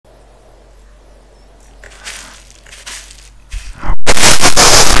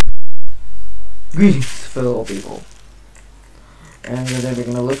Greetings, fellow people. And then we're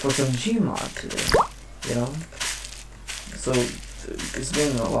gonna look for some GMOD today, you know? So, it's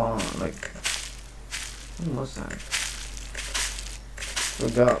been a long, like, when was that?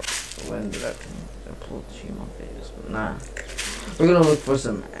 Forgot when did I upload GMOD videos, but nah. We're gonna look for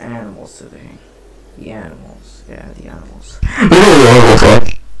some animals today. The animals, yeah, the animals.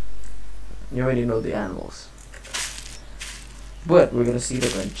 You already know the animals. But we're gonna see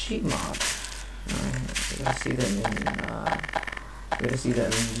them in GMOD. We're gonna see them in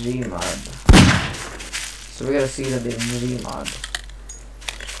GMOD. So we're gonna see them in GMOD.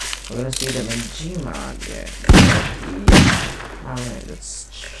 We're gonna see them in GMOD, yeah. Alright, let's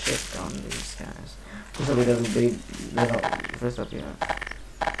check on these guys. First up we have a big, first up here.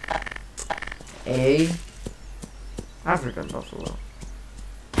 A African buffalo.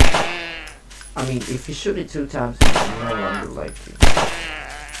 I mean, if you shoot it 2 times, no one will like you.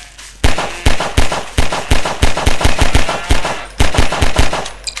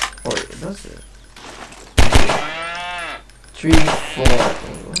 Or it does it. 3, 4.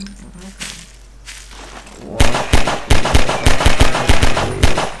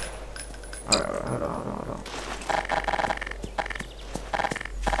 Hold on.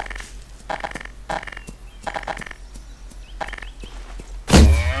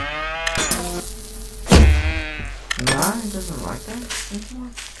 Nah, it doesn't like that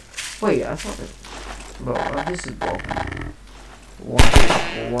anymore. Wait, I thought it. Bro, this is broken. What?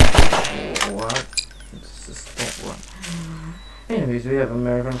 This is broken. Anyways, we have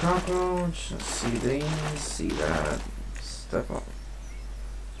American cockroach. See these, see that. Step up.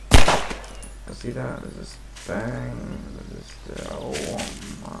 See that? This is bang. This is the alright.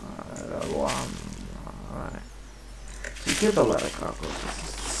 So you get a lot of cockroaches.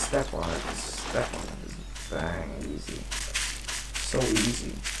 Step on it. Step on it. Bang, easy. So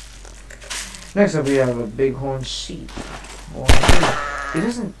easy. Next up we have a bighorn sheep. It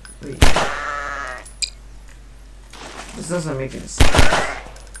doesn't. Wait. This doesn't make any sense.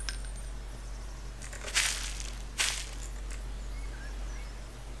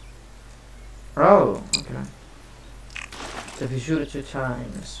 Oh, okay. So if you shoot it 2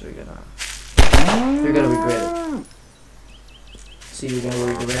 times, you're gonna regret it. See, you're gonna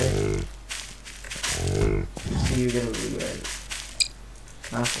regret it. See, you're gonna regret it.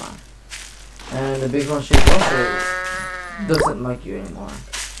 That's fine. And the bighorn sheep also doesn't like you anymore.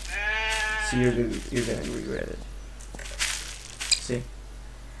 See, you're gonna regret it. See?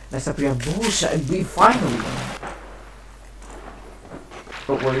 Next up we have bullshit. We finally.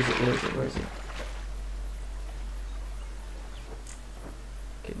 Oh, where is it? Where is it?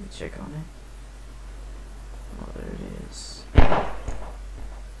 Can we check on it? Oh, there it is.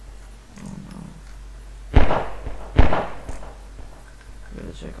 Oh no. We're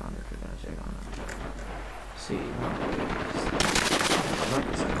gonna check on it. See,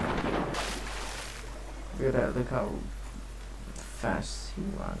 look how fast he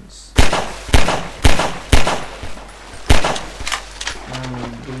runs.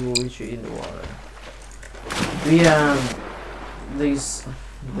 And we will retreat in the water. We have this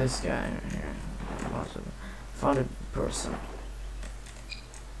guy right here. Found a person.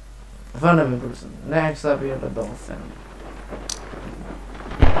 Found a person. Next up we have a dolphin.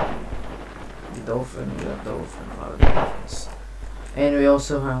 We have dolphin, a lot of dolphins. And we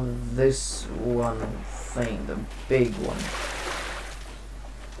also have this one thing, the big one.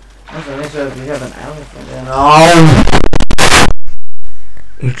 Also, next up we have an elephant and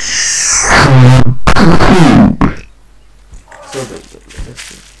it's so big. Let's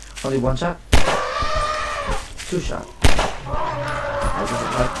see. Only 1 shot? 2 shot.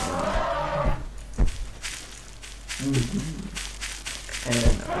 And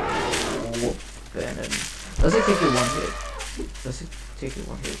then whoop, and then does it take you 1 hit? Does it take you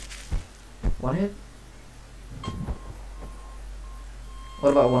 1 hit? 1 hit?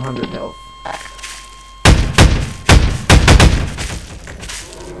 What about 100 health?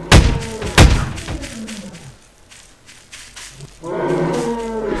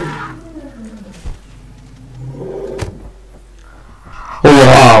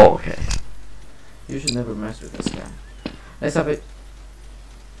 Wow, okay. You should never mess with this guy. Let's have it.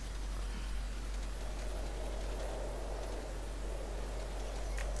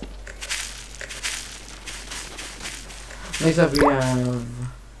 Next up we have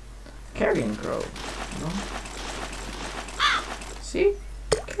carrion crow. No? See?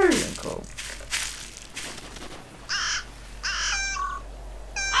 Carrion crow.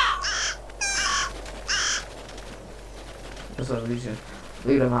 That's what we should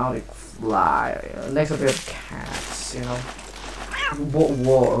leave them out, they fly. Next up we have cats, you know.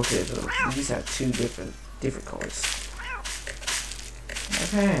 Whoa, okay, so these have two different colors.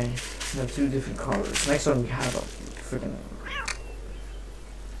 Okay, we have two different colors. Next one we have a freaking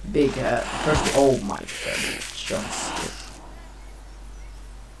big hat. First, oh my god, just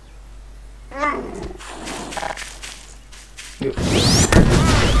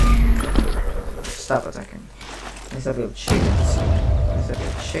stop attacking. Next up we have chickens. Next up we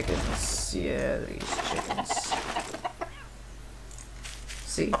have chickens. Yeah, these chickens.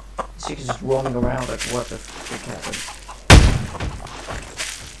 See? Chicken's just roaming around like what the frick happened.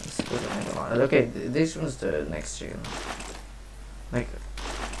 Okay, this one's the next chicken. Like,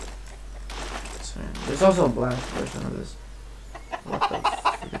 there's also a black version of this. What the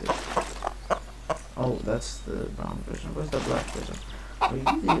frick is it? Oh, that's the brown version. Where's the black version? Are you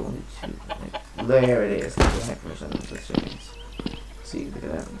the only two? Like, there it is, the black version of the chickens. See, look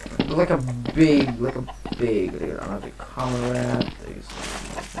at that. Like a big, look at the common rat. There's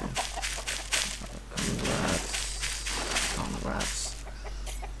common rats.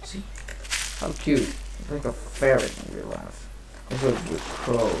 See? How cute. It's like a ferret in real life. This was with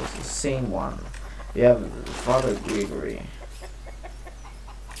crows, the same one. You have Father Gregory.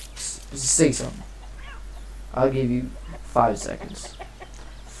 Say something. I'll give you 5 seconds.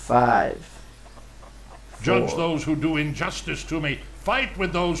 5. 4. Judge those who do injustice to me. Fight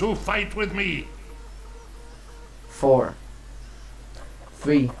with those who fight with me. 4.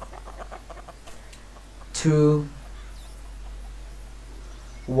 3. 2.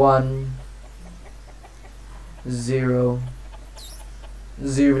 1. 0.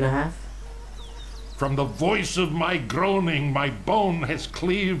 0.5. From the voice of my groaning, my bone has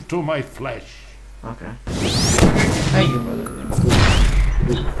cleaved to my flesh. Okay. Thank you, brother.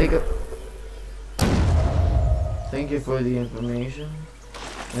 Thank you for the information.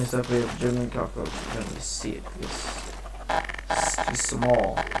 Next up we have German cockroach. Let me see it. It's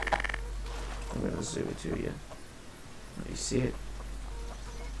small. I'm gonna zoom it to you. You see it?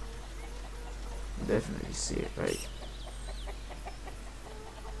 You definitely see it, right?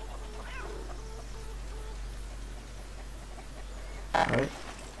 Alright.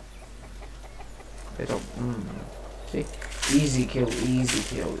 They don't. See? Easy kill,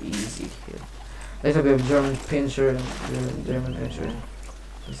 easy kill, easy kill. Next up we have German pincher, German pincher.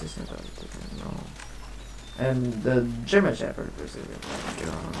 This is not no. And the German shepherd, basically.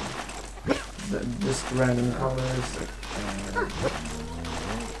 Just random colors, like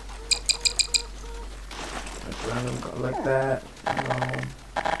random color like that. No.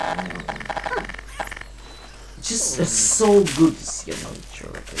 It's so good to see another picture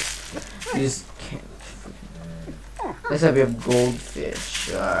like this. You just can't. Next up we have goldfish.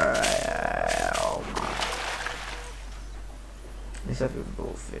 Alright. Oh my. Next up we have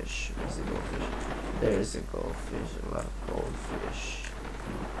goldfish. Where's the goldfish? There's a goldfish. A lot of goldfish.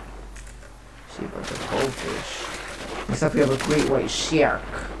 See about the goldfish. Next up we have a great white shark.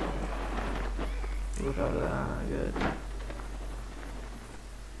 Look at that. Good.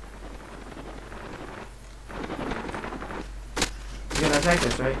 You're gonna attack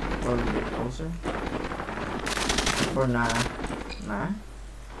this, right? Or get closer? Or nah. Nah.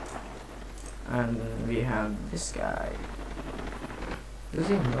 And we have this guy. Does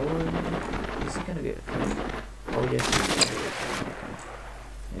he know? Is he gonna get? Oh yes, he's gonna get.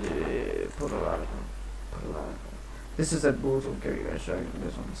 Yeah, put a lot of them. Put a lot of them. This is a brutal carrier shark.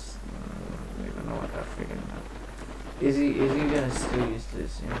 This one's. I don't even know what that freaking. Is he gonna still use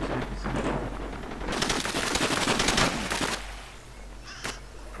this? You know what I'm saying?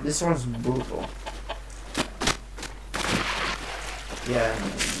 This one's brutal. Yeah,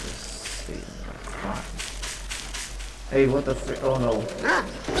 fine. Hey, what the frick? Oh no.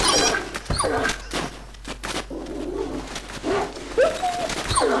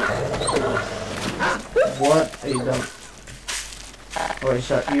 What a dump. Oh, I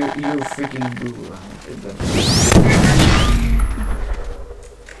shot you freaking boo.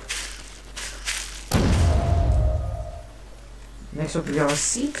 Next up we got a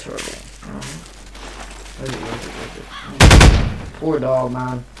sea turtle. Poor dog,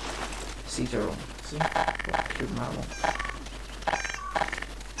 man. Sea turtle. See? Cute mammal.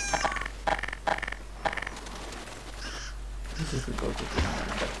 This is the go-to.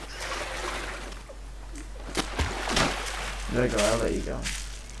 There you go, I'll let you go.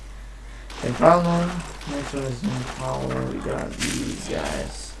 Impala. Next one is Impala. We got these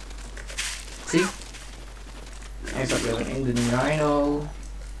guys. See? Next up we have an Indian rhino.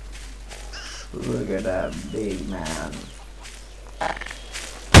 Look at that big man.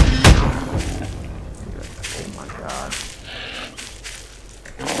 Oh my god.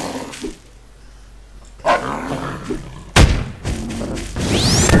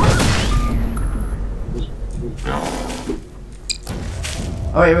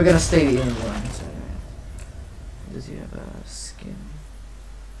 Alright, we're gonna stay in one. Does he have a skin?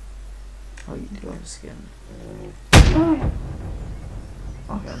 Oh, you do have a skin. Okay,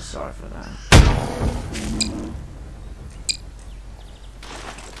 I'm sorry for that.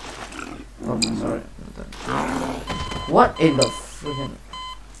 Oh, sorry. What in the freaking...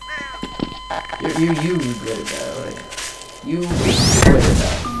 You regretted that, right? You regretted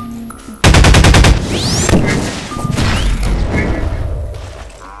that.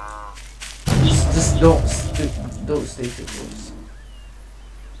 Just don't stay too close.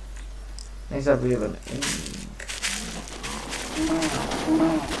 Next up, we have an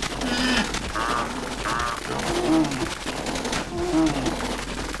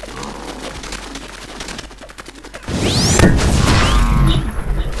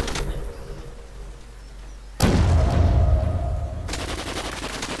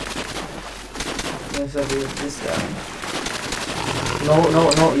Next up, we have this guy.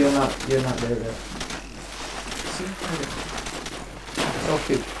 No, you're not there. See? So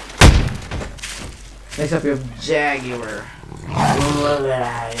cute. Next up, you have Jaguar. Look at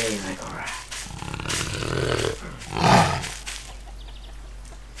that. He's like, alright.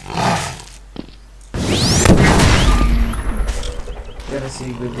 You gotta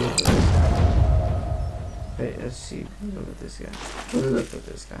see good look at this guy. Wait, let's see. Look at this guy. Look at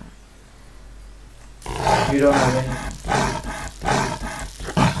this guy. You don't have anything.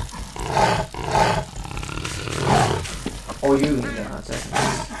 Oh, you need to attack this.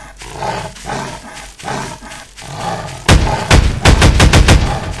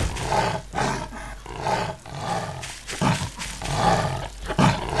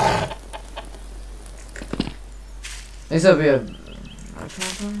 Next up we have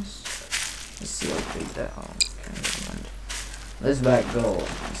let's see how big that okay, never mind. Let's back go.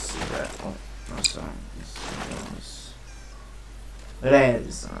 Let's see that. Oh, no, sorry. That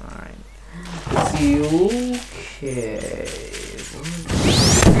is alright. Let's see, okay.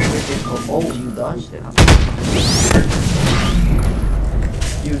 Oh, you dodged it.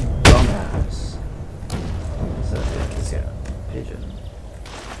 You dumbass. What's that? This guy. Pigeon.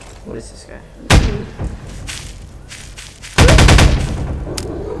 What is this guy?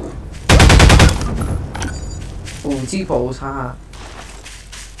 Oh, T-pose, haha. I'm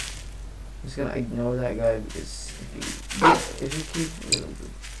just gonna ignore that guy because if you keep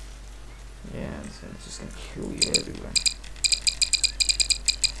yeah, it's just gonna kill you everywhere.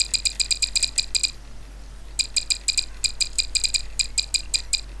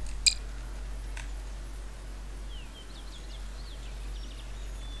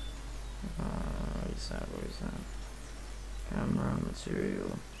 Where is that? Camera,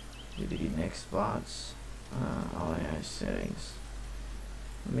 material, DVD next box, all AI settings,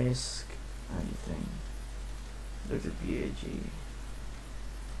 MISC, anything. Look at BAG.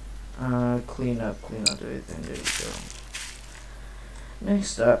 Clean up everything. There you go.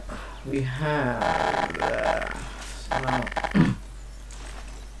 Next up, we have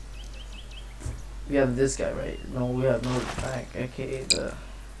we have this guy, right? No, we have no pack. Okay,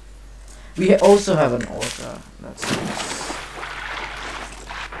 we also have an orca. That's nice.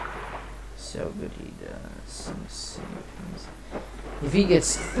 So good he does. Let's see. If he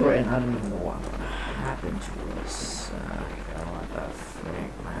gets threatened, I don't even know what's gonna happen to us. I don't want that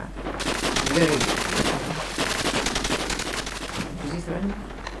freak, man. Is he threatened?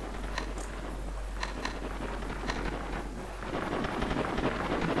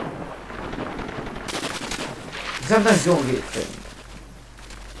 Sometimes you don't get threatened.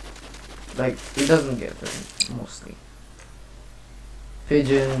 Like, it doesn't get threatened, mostly.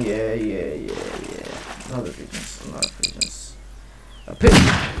 Pigeon, yeah. Another pigeons. A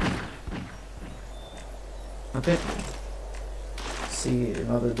pit. See,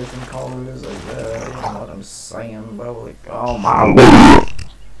 another different colors, like that. You know what I'm saying, bro? Like, oh my god.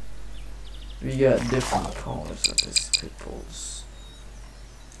 We got different colors of these pit bulls.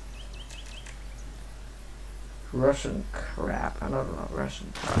 Russian crap. I don't know,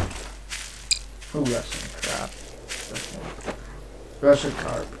 Russian crap. Who Russian crap? Russian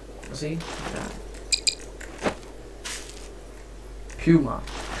carp. See? Yeah. Puma.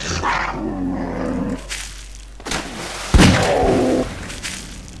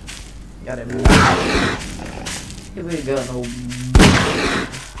 Got him. Here we go. No.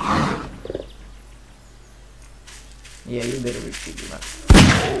 Yeah, you better retreat, man.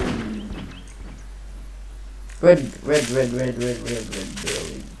 Red belly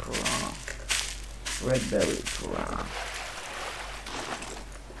piranha. Red belly piranha.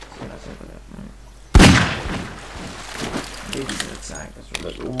 Maybe the attack is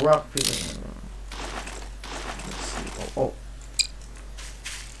like rock people. Let's see. Oh.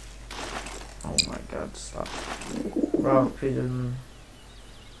 god, stop. Rock pigeon.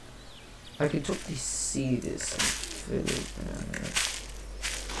 I could totally see this and fit it.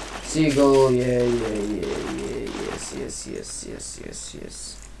 Seagull, yeah, yes.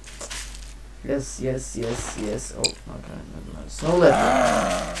 Yes. Oh, okay, never mind. Snow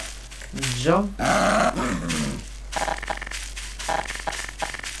leopard. Jump.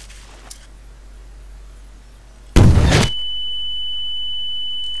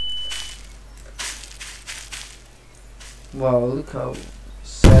 Wow, look how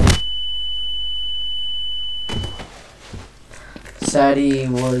sad he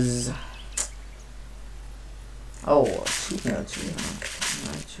was. Oh, two now.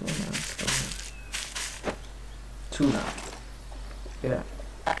 Two now. Yeah.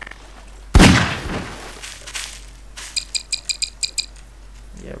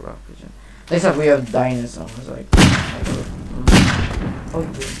 Yeah, rock pigeon. Next up we have dinosaurs. Like oh,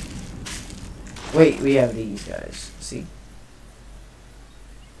 wait, we have these guys. See?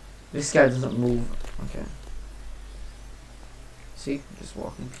 This guy doesn't move. Okay. See? Just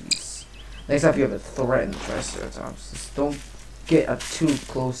walk in peace. Next up you have a threatened Triceratops. Just don't get a too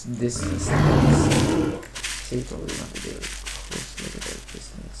close distance. See, totally not to do it. Close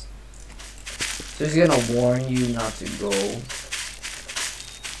distance. So he's gonna warn you not to go.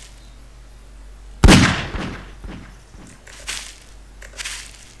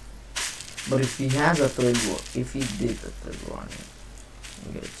 But if he has a third one, if he did a third one,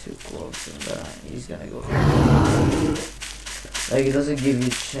 you get too close and he's gonna go. Like, it doesn't give you a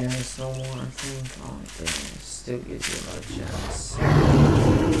chance no more, I think. Oh, dang, it still gives you another chance.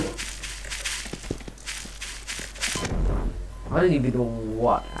 How did he be doing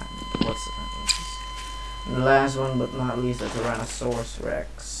what? What's the last one but not least, the Tyrannosaurus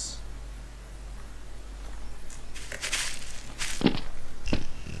Rex.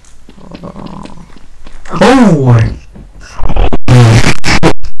 Oh!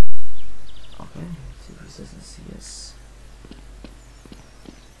 Okay, see if he doesn't see us.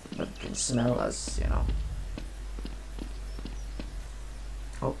 But can smell us, you know.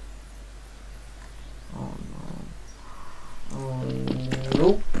 Oh. Oh no. Oh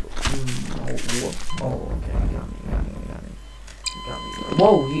nope. Oh, okay, got me.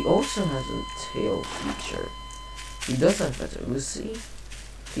 Whoa, he also has a tail feature. He does have a tail. Lucy?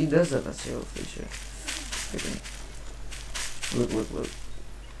 He does have a tail feature. Look.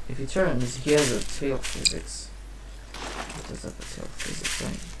 If he turns, he has a tail physics. He does have a tail physics,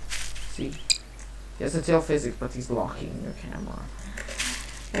 right? See? He has a tail physics, but he's locking your camera.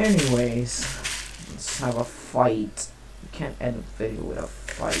 Anyways, let's have a fight. You can't end a video with a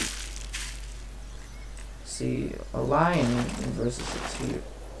fight. See, a lion versus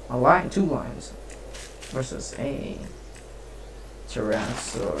two lions versus a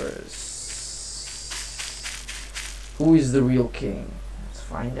Tyrannosaurus. Who is the real king? Let's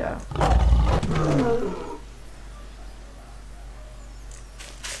find out.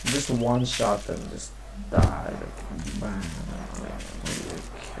 Just one shot them, just died.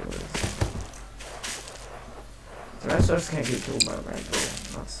 Tyrannosaurus can't get killed by a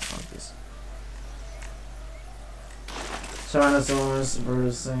rifle. That's obvious. Tyrannosaurus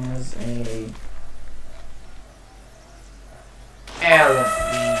versus a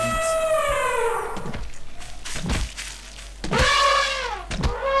elephant.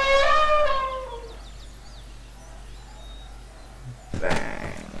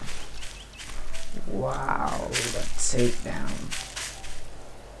 Bang. Wow, that takedown.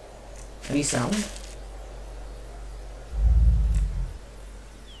 Any sound?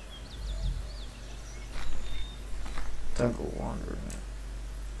 Don't go wandering.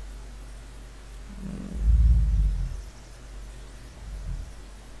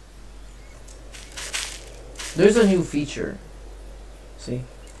 There's a new feature. See?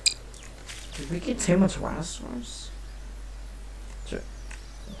 Did we get too much Tyrannosaurus?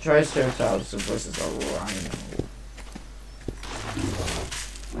 Triceratops versus a rhino.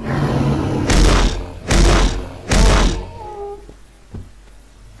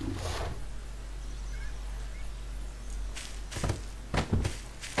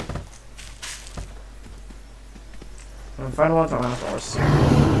 And final one, Tyrannosaurus.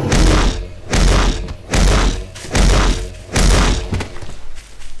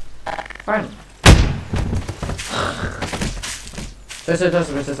 Fine. Triceratops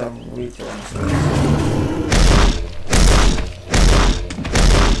versus a real Tyrannosaurus.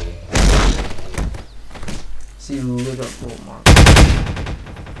 See, look at full mark.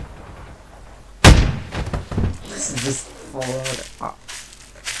 This is just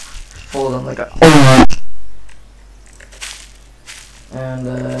fold on like a. And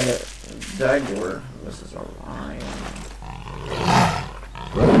Jaguar versus Orion.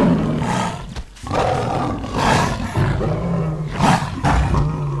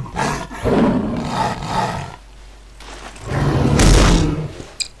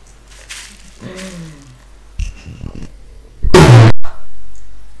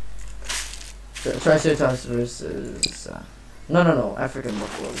 Triceratops versus no, African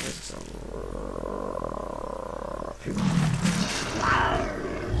buffalo versus puma.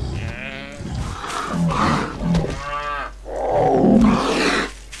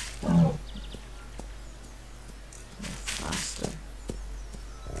 Faster.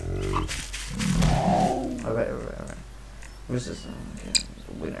 Alright. Versus okay,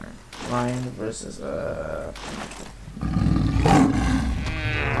 winner. Lion versus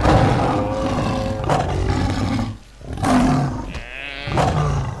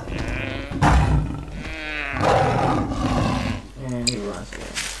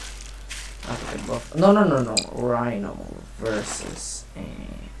No, Rhino versus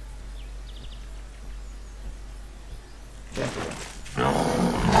Jaguar.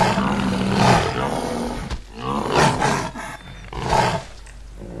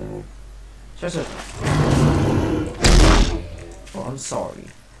 Oh, I'm sorry.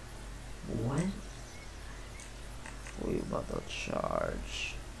 What? We about to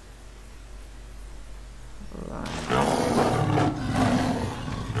charge.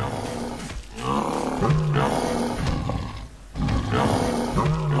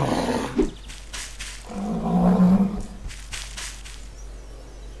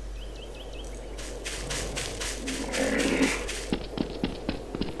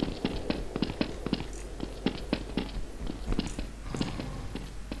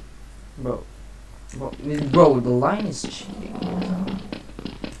 Bro, the line is cheating.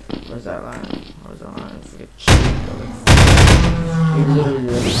 Where's that line? Where's that line? Forget cheating. You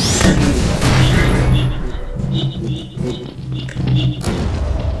literally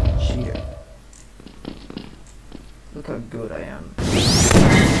cheater. Look how good I am.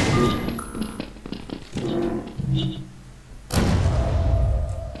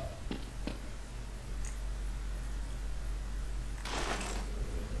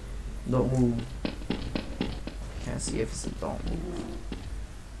 Don't move. Can't see if it's a don't move.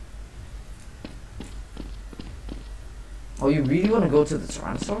 Oh, you really want to go to the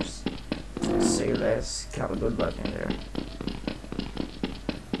Tyrannosaurus? Say less. Have a good luck in there.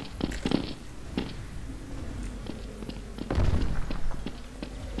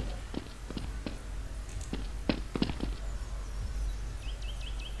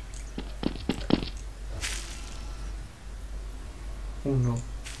 Oh no.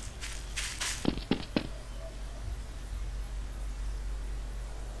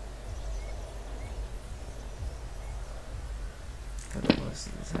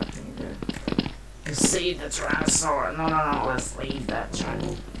 What's happening there? Just save the Tyrannosaurus. No, let's leave that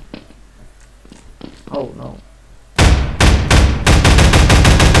Tyrannosaurus. Oh no.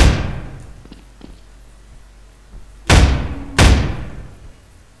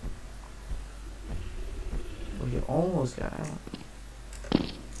 Oh, you almost got out.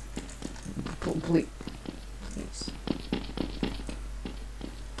 Please.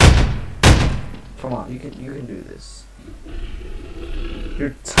 Come on, you can do this.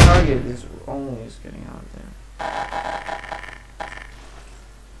 Your target is always getting out there.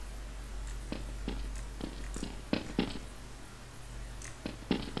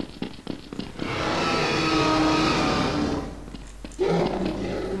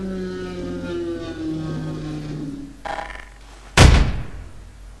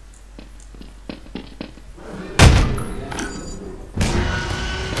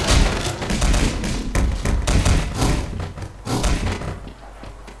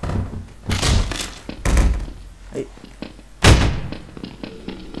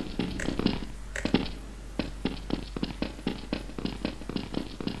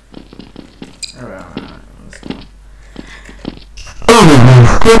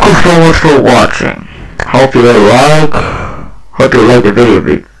 Thank you so much for watching. Hope you like the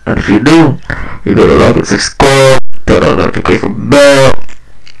video, and if you do, you gotta like and subscribe, turn on the notification bell,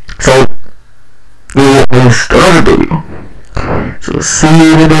 so you won't miss another video. So see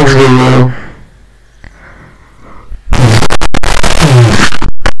you in the next video.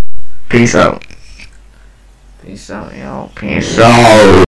 Peace out. Peace out, y'all. Peace out.